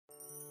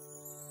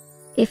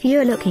If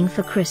you're looking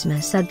for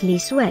Christmas ugly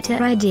sweater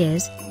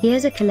ideas,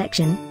 here's a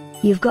collection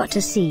you've got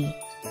to see.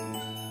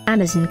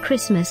 Amazon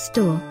Christmas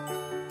Store.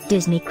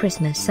 Disney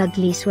Christmas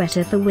ugly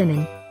sweater for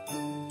women.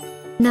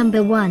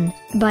 Number 1,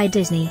 by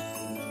Disney.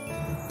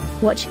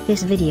 Watch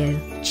this video,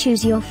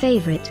 choose your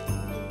favorite.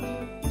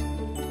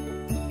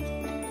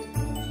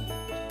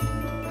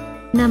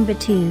 Number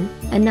 2,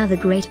 another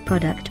great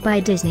product by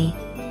Disney.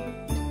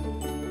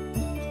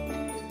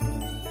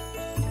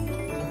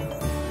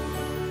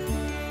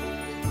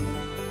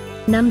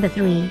 Number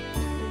 3.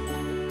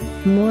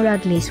 More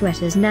ugly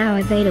sweaters now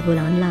available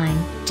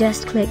online,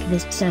 just click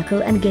this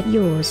circle and get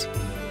yours.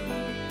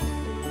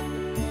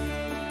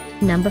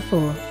 Number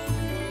 4.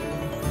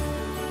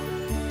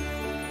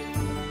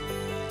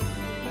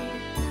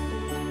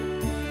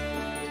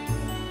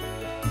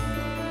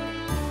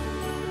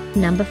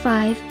 Number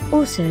 5,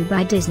 also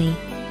by Disney.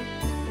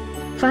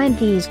 Find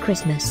these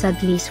Christmas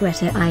ugly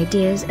sweater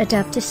ideas at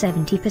up to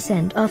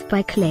 70% off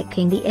by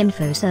clicking the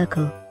info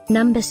circle.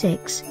 Number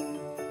 6.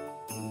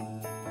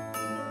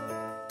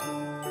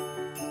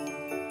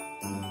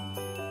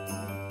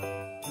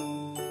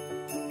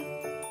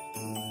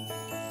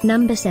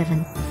 Number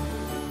 7.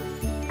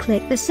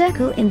 Click the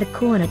circle in the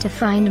corner to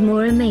find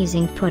more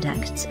amazing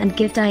products and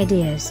gift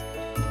ideas.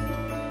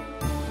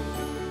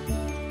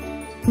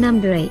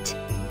 Number 8.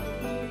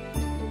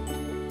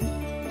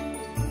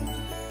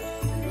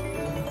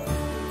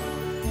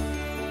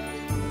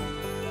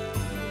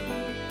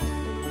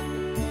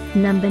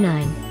 Number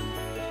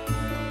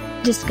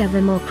 9.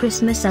 Discover more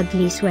Christmas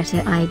ugly sweater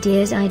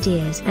ideas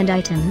and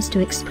items to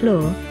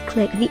explore,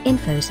 click the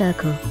info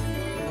circle.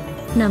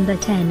 Number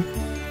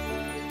 10.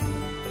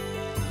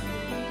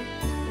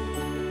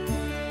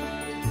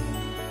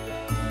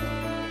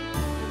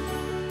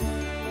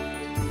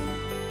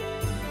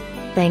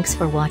 Thanks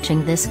for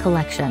watching this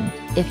collection.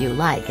 If you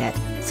like it,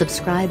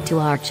 subscribe to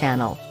our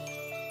channel.